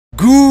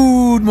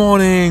Good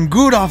morning,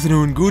 good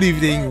afternoon, good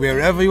evening,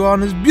 wherever you are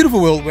in this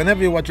beautiful world,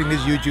 whenever you're watching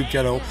this YouTube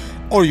channel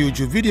or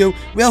YouTube video.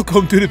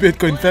 Welcome to the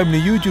Bitcoin Family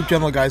YouTube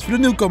channel, guys. For the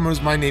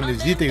newcomers, my name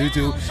is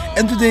Taihuttu,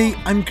 and today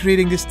I'm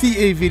creating this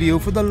TA video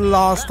for the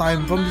last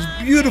time from this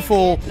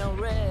beautiful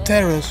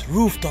terrace,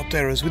 rooftop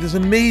terrace, with this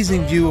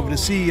amazing view of the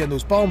sea and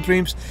those palm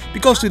trees,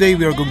 because today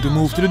we are going to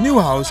move to the new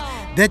house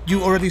that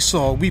you already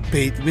saw we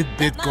paid with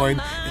Bitcoin.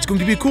 It's going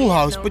to be a cool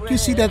house, but you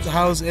see that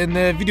house in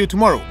a video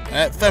tomorrow,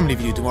 family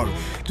video tomorrow.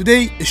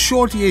 Today a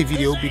short TA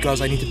video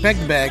because I need to pack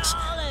the bags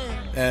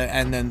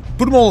and then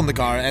put them all in the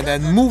car and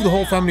then move the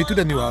whole family to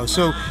the new house.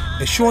 So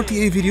a short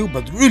TA video,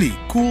 but really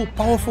cool,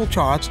 powerful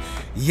charts.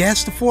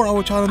 Yes, the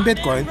 4-hour chart on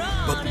Bitcoin,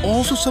 but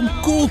also some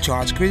cool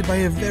charts created by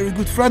a very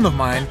good friend of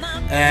mine,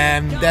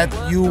 and that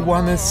you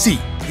want to see.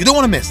 You don't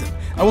want to miss them.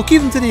 I will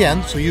keep them to the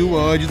end, so you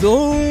watch the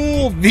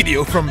whole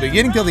video from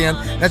beginning till the end.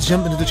 Let's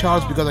jump into the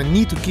charts because I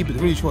need to keep it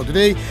really short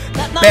today.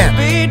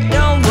 Bam!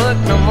 Don't work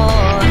no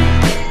more.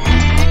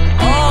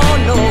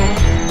 Oh no.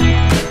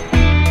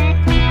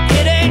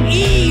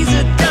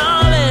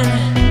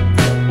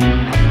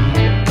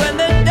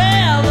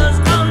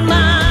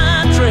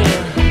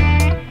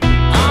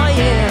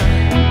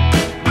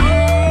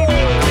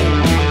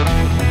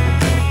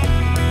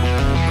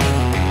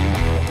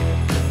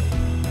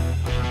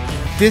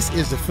 This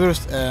is the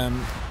first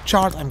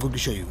chart I'm going to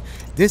show you.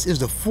 This is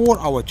the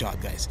 4-hour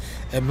chart, guys.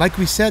 Like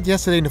we said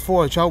yesterday in the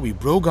 4-hour chart, we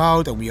broke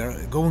out and we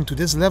are going to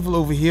this level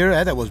over here.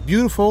 That was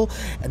beautiful.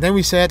 And then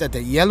we said at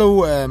the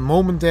yellow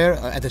moment there,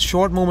 at the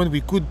short moment,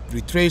 we could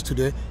retrace to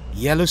the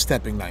yellow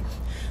stepping line.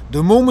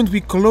 The moment we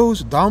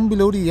close down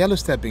below the yellow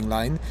stepping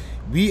line,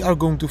 we are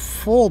going to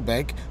fall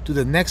back to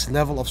the next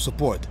level of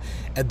support.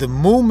 At the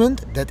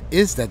moment, that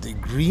is that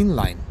green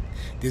line.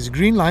 This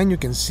green line, you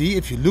can see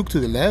if you look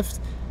to the left,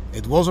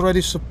 it was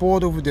already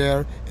support over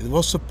there, it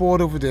was support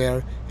over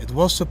there, it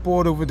was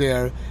support over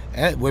there.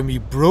 When we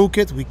broke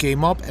it, we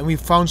came up and we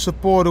found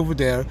support over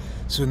there.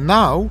 So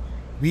now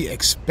we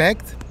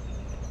expect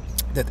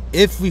that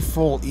if we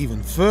fall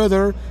even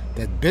further,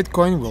 that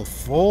Bitcoin will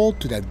fall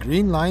to that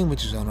green line,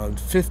 which is around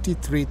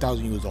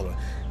 53,000 US dollar.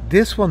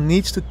 This one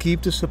needs to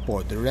keep the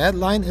support. The red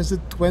line is the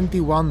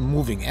 21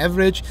 moving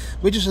average,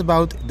 which is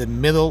about the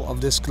middle of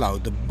this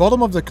cloud. The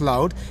bottom of the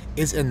cloud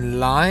is in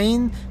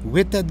line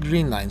with that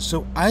green line.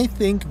 So I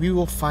think we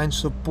will find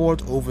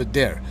support over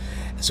there.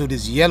 So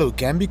this yellow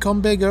can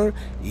become bigger.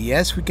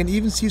 Yes, we can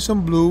even see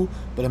some blue,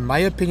 but in my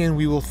opinion,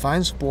 we will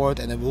find support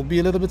and it will be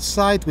a little bit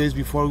sideways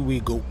before we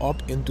go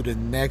up into the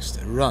next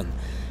run.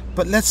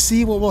 But let's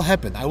see what will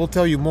happen. I will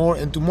tell you more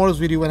in tomorrow's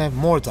video when I have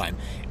more time.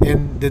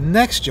 In the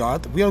next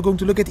chart, we are going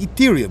to look at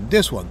Ethereum.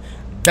 This one.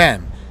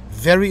 Bam.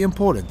 Very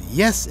important.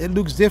 Yes, it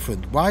looks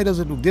different. Why does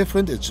it look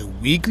different? It's a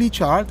weekly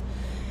chart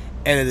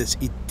and it is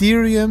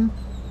Ethereum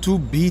to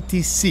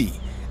BTC.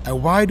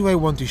 And why do I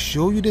want to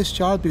show you this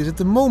chart? Because at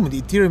the moment,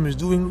 Ethereum is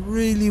doing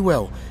really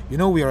well. You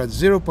know, we are at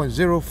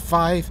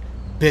 0.05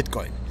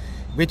 Bitcoin,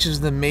 which is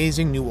an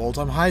amazing new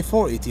all-time high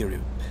for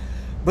Ethereum.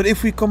 But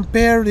if we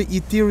compare the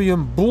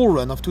Ethereum bull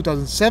run of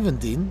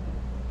 2017,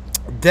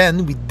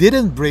 then we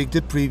didn't break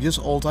the previous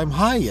all-time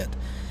high yet.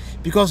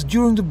 Because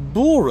during the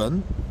bull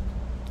run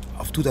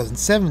of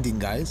 2017,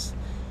 guys,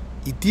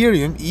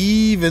 Ethereum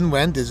even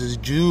went, this is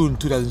June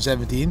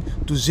 2017,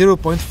 to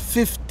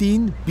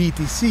 0.15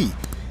 BTC.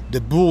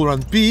 The bull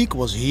run peak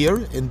was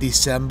here in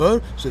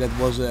December, so that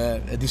was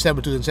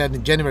December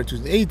 2017, January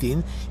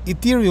 2018.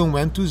 Ethereum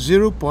went to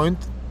 0.12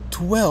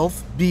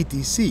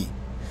 BTC.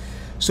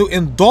 So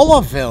in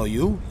dollar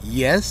value,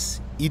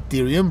 yes,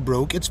 Ethereum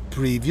broke its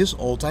previous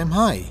all-time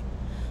high.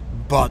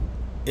 But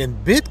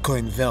in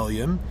Bitcoin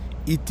value,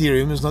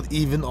 Ethereum is not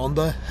even on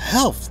the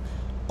half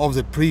of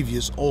the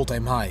previous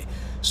all-time high.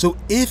 So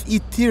if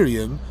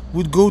Ethereum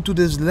would go to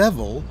this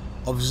level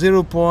of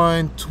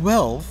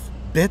 0.12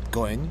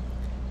 Bitcoin,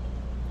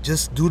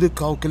 just do the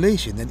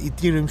calculation, and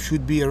Ethereum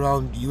should be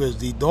around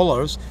USD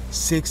dollars,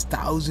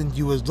 6,000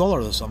 US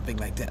dollars or something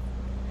like that.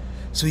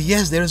 So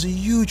yes, there is a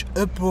huge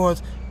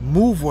upward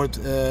move for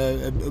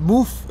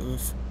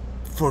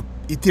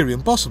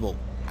Ethereum possible.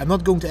 I'm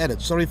not going to edit,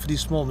 sorry for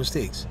these small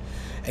mistakes.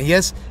 And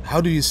yes,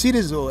 how do you see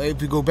this? If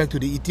we go back to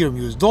the Ethereum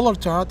US dollar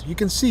chart, you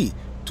can see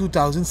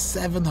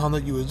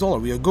 2,700 US dollar.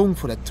 We are going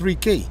for that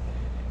 3K.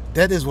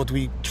 That is what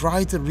we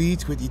try to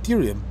reach with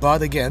Ethereum.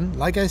 But again,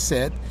 like I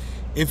said,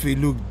 if we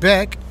look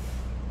back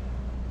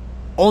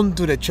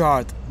onto the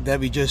chart that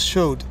we just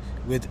showed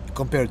with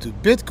compared to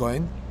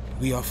Bitcoin,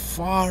 we are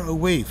far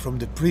away from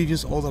the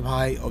previous all-time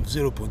high of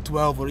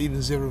 0.12 or even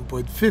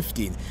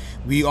 0.15.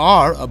 We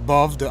are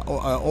above the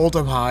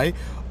all-time high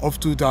of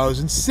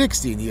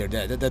 2016 here.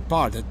 That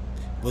part that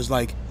was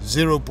like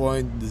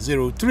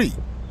 0.03.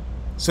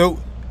 So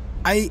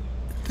I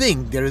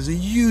think there is a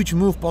huge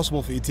move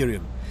possible for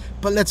Ethereum.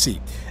 But let's see.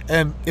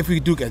 If we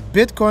look at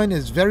Bitcoin,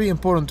 it's very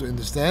important to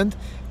understand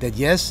that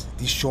yes,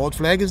 the short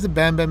flag is the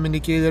Bam Bam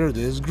indicator,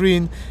 this is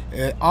green.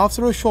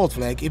 After a short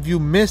flag, if you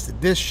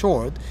missed this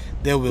short,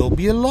 there will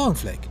be a long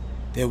flag.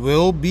 There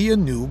will be a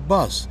new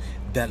buzz.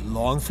 That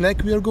long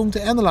flag we are going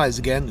to analyze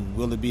again.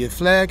 Will it be a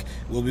flag?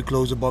 Will we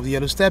close above the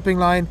yellow stepping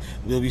line?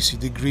 Will we see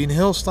the green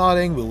hill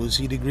starting? Will we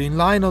see the green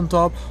line on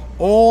top?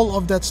 All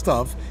of that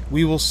stuff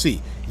we will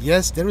see.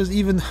 Yes, there is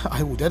even,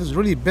 that is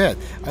really bad.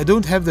 I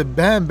don't have the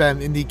bam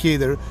bam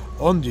indicator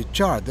on the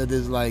chart. That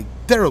is like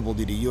terrible,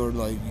 Didi. You're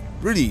like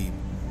really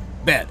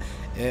bad.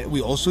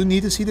 We also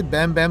need to see the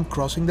bam bam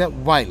crossing that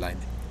white line.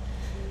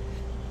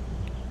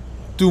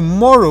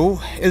 Tomorrow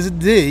is a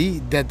day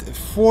that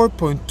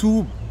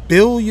 4.2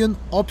 billion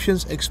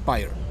options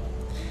expire.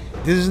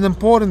 This is an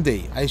important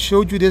day. I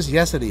showed you this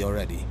yesterday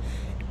already.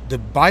 The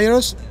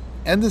buyers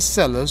and the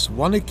sellers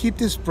want to keep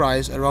this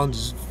price around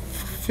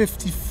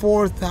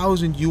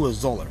 54,000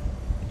 US dollar,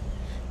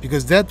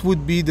 because that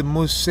would be the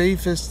most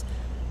safest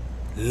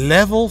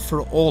level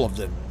for all of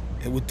them.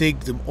 It would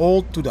take them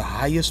all to the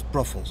highest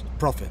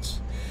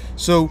profits.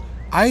 So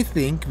I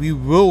think we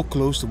will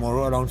close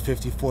tomorrow around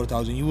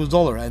 54,000 US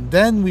dollar, and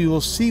then we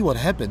will see what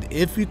happened.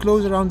 If we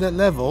close around that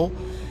level,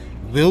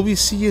 will we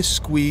see a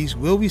squeeze?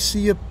 Will we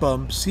see a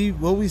pump?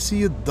 Will we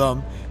see a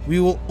dump? We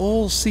will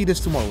all see this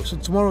tomorrow. So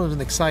tomorrow is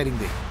an exciting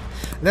day.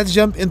 Let's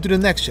jump into the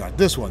next chart.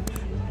 This one.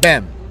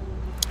 Bam.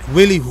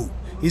 Willie Hu.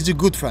 He's a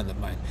good friend of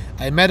mine.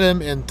 I met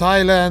him in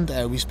Thailand.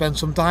 We spent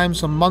some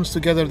months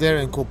together there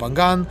in Koh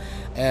Phangan.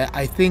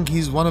 I think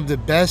he's one of the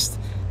best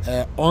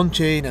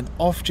on-chain and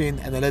off-chain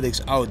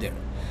analytics out there.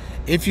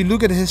 If you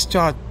look at his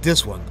chart,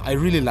 this one, I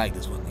really like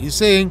this one. He's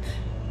saying,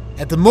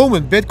 at the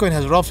moment, Bitcoin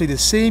has roughly the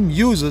same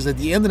users that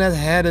the internet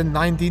had in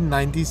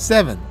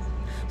 1997.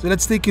 So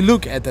let's take a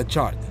look at that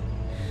chart.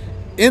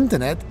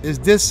 Internet is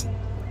this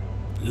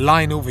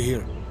line over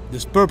here,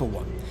 this purple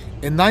one.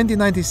 In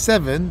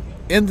 1997,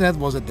 internet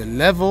was at the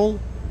level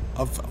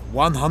of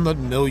 100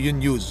 million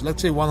users.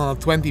 Let's say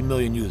 120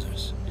 million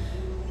users.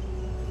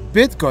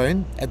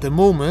 Bitcoin, at the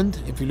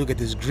moment, if you look at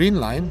this green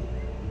line,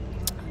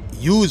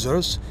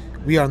 users,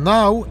 we are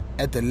now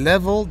at the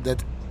level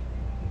that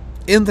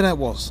internet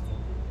was.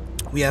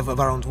 We have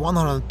around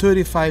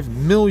 135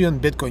 million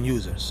Bitcoin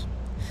users.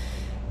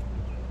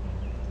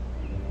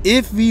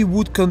 If we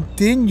would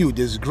continue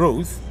this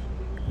growth,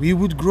 we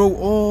would grow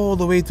all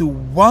the way to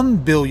 1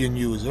 billion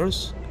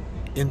users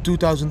in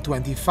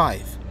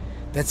 2025.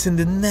 That's in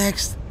the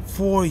next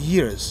 4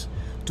 years,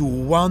 to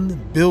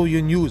 1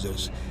 billion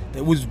users.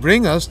 That would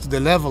bring us to the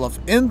level of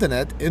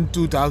internet in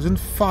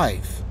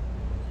 2005.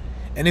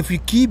 And if we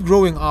keep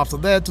growing after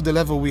that to the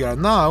level we are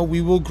now,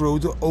 we will grow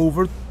to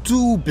over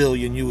 2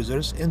 billion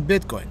users in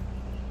Bitcoin.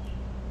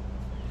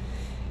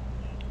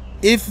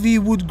 If we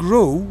would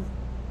grow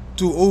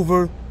to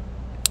over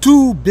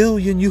 2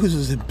 billion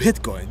users in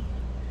Bitcoin,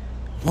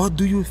 what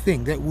do you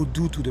think that would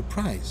do to the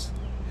price?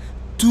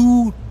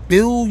 2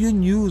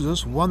 billion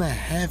users want to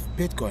have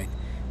Bitcoin,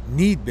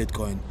 need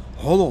Bitcoin,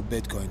 hodl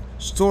Bitcoin,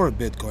 store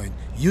Bitcoin,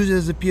 use it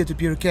as a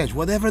peer-to-peer cash,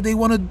 whatever they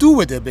want to do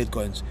with their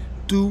Bitcoins.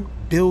 2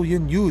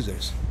 billion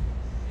users.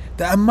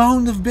 The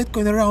amount of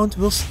Bitcoin around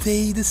will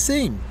stay the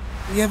same.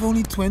 We have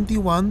only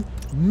 21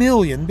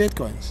 million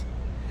Bitcoins.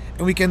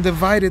 And we can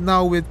divide it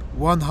now with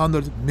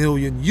 100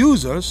 million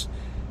users,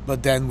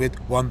 but then with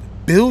 1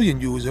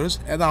 billion users,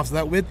 and after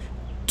that with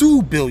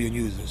 2 billion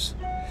users.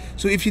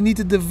 So if you need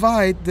to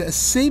divide the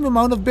same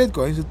amount of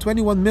Bitcoins, the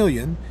 21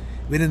 million,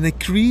 with an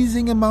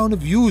increasing amount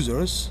of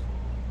users,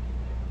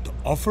 the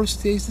offer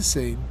stays the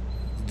same,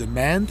 the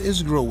demand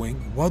is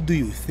growing. What do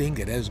you think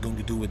it is going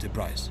to do with the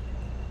price?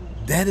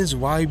 That is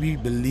why we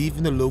believe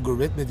in the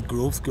logarithmic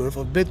growth curve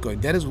of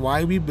Bitcoin. That is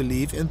why we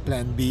believe in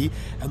Plan B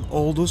and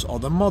all those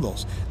other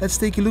models. Let's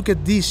take a look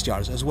at these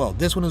charts as well.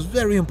 This one is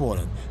very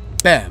important.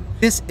 Bam!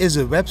 This is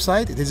a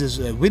website. This is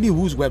Willie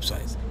Hu's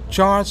website.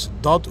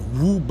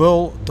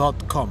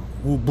 Charts.woobull.com.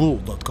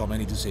 Woobull.com, I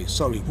need to say.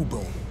 Sorry,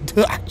 Woobull.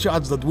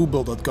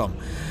 Charts.woobull.com.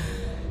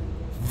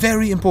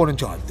 Very important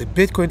chart. The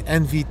Bitcoin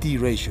NVT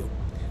ratio.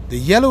 The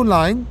yellow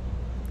line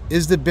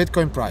is the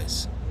Bitcoin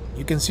price.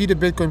 You can see the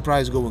Bitcoin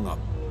price going up.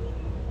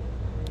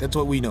 That's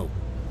what we know.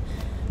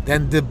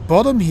 Then the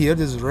bottom here,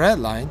 this red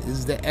line,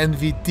 is the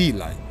NVT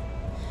line.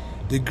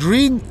 The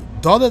green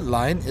dotted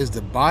line is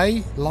the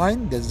buy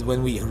line. That's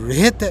when we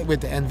hit that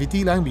with the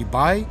NVT line, we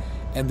buy.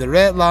 And the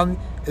red line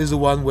is the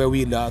one where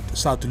we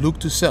start to look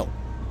to sell.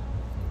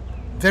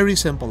 Very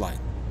simple line.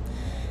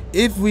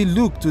 If we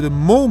look to the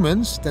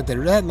moments that the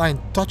red line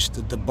touched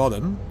at the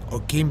bottom or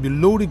came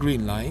below the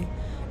green line,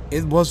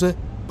 it was a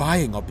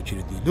buying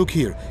opportunity. Look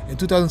here, in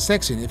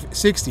 2016,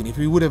 if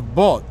we would have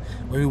bought,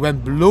 when we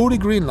went below the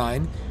green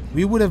line,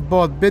 we would have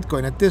bought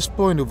Bitcoin at this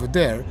point over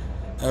there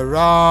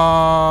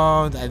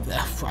around,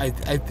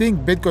 I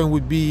think Bitcoin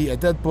would be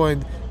at that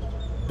point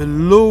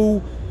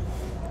below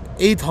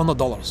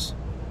 $800.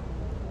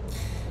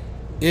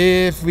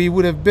 If we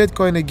would have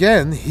Bitcoin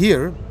again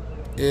here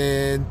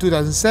in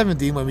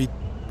 2017, when we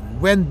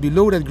went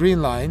below that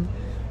green line,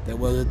 that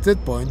was at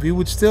that point, we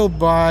would still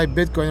buy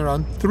Bitcoin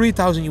around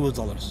 3,000 US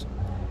dollars.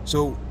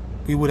 So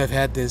we would have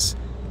had this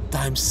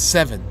times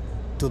 7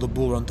 till the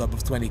bull on top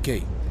of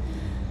 20k.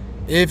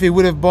 If we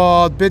would have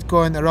bought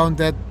Bitcoin around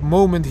that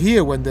moment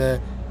here when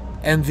the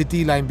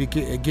NVT line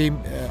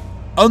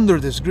under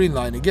this green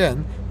line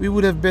again, we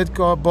would have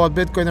bought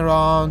Bitcoin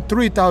around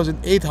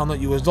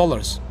 3,800 US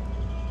dollars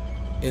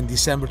in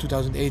December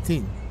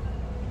 2018.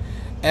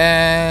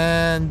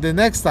 And the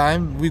next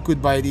time we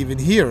could buy it even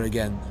here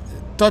again,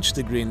 touch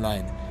the green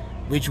line,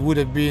 which would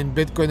have been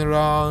Bitcoin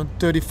around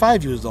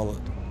 35 US dollars,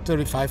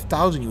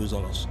 35,000 US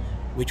dollars,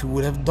 which we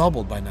would have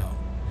doubled by now.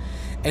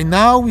 And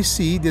now we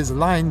see this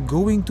line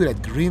going to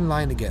that green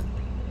line again.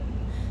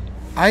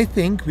 I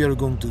think we are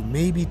going to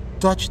maybe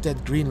touch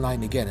that green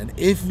line again. And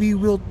if we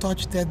will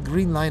touch that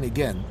green line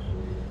again,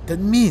 that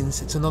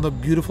means it's another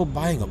beautiful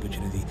buying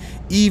opportunity.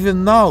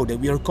 Even now that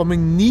we are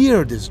coming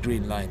near this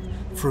green line,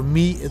 for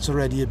me it's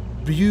already a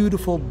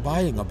beautiful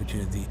buying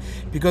opportunity.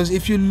 Because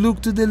if you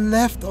look to the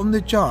left on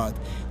the chart,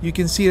 you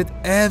can see that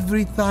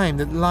every time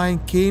that line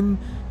came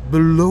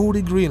below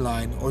the green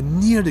line or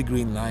near the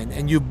green line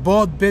and you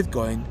bought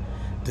Bitcoin,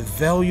 the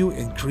value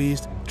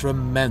increased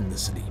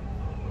tremendously.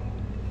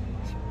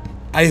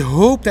 I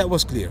hope that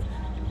was clear.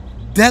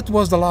 That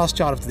was the last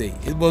chart of today.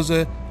 It was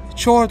a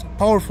short,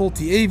 powerful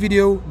TA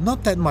video.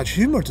 Not that much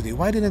humor today.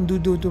 Why didn't I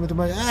do it?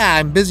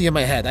 I'm busy in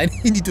my head. I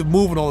need to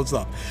move and all that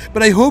stuff.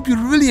 But I hope you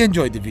really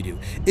enjoyed the video.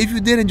 If you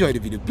did enjoy the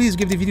video, please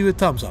give the video a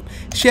thumbs up.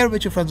 Share it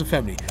with your friends and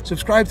family.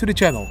 Subscribe to the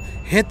channel.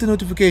 Hit the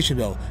notification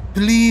bell.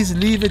 Please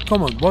leave a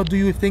comment. What do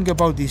you think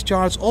about these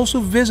charts? Also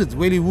visit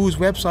Willy Woo's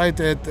website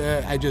that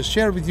I just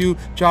shared with you,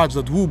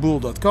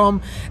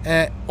 charts.woobull.com.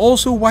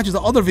 Also watch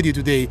the other video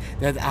today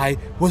that I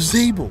was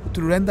able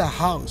to rent a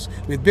house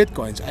with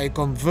Bitcoins. I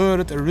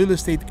converted a real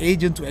estate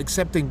agent to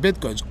accepting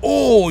Bitcoins.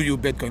 All you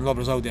Bitcoin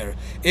lovers out there,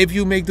 if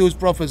you make those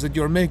profits that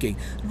you're making,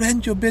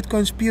 rent your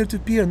Bitcoins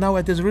peer-to-peer now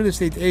at this real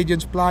estate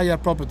agent's Playa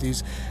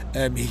Properties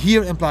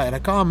here in Playa del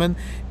Carmen,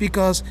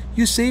 because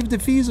you save the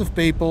fees of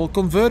PayPal,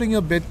 converting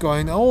your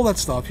Bitcoin, all that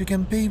stuff. You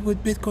can pay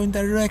with Bitcoin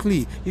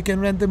directly. You can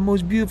rent the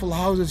most beautiful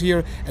houses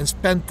here and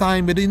spend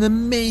time with an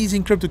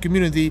amazing crypto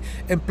community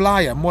in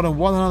Playa. More than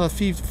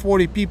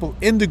 140 people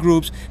in the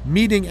groups,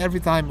 meeting every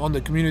time on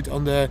the community,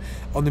 on the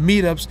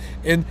meetups.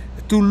 In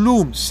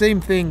Tulum, same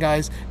thing,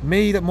 guys.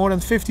 Made more than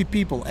 50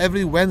 people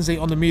every Wednesday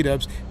on the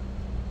meetups.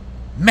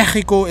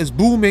 Mexico is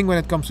booming when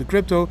it comes to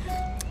crypto.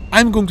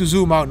 I'm going to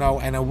zoom out now,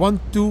 and I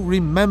want you to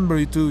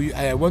remember to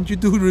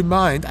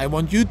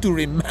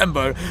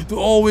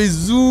always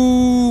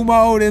zoom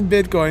out in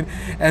Bitcoin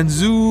and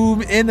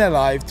zoom in a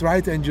life. Try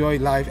to enjoy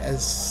life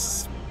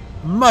as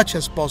much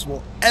as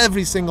possible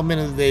every single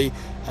minute of the day.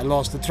 I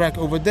lost the track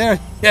over there.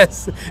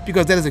 Yes,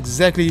 because that is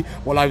exactly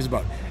what life is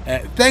about.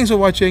 Thanks for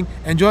watching.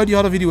 Enjoy the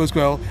other video as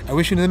well. I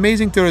wish you an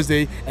amazing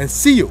Thursday and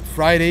see you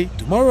Friday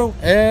tomorrow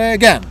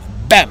again.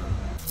 Bam!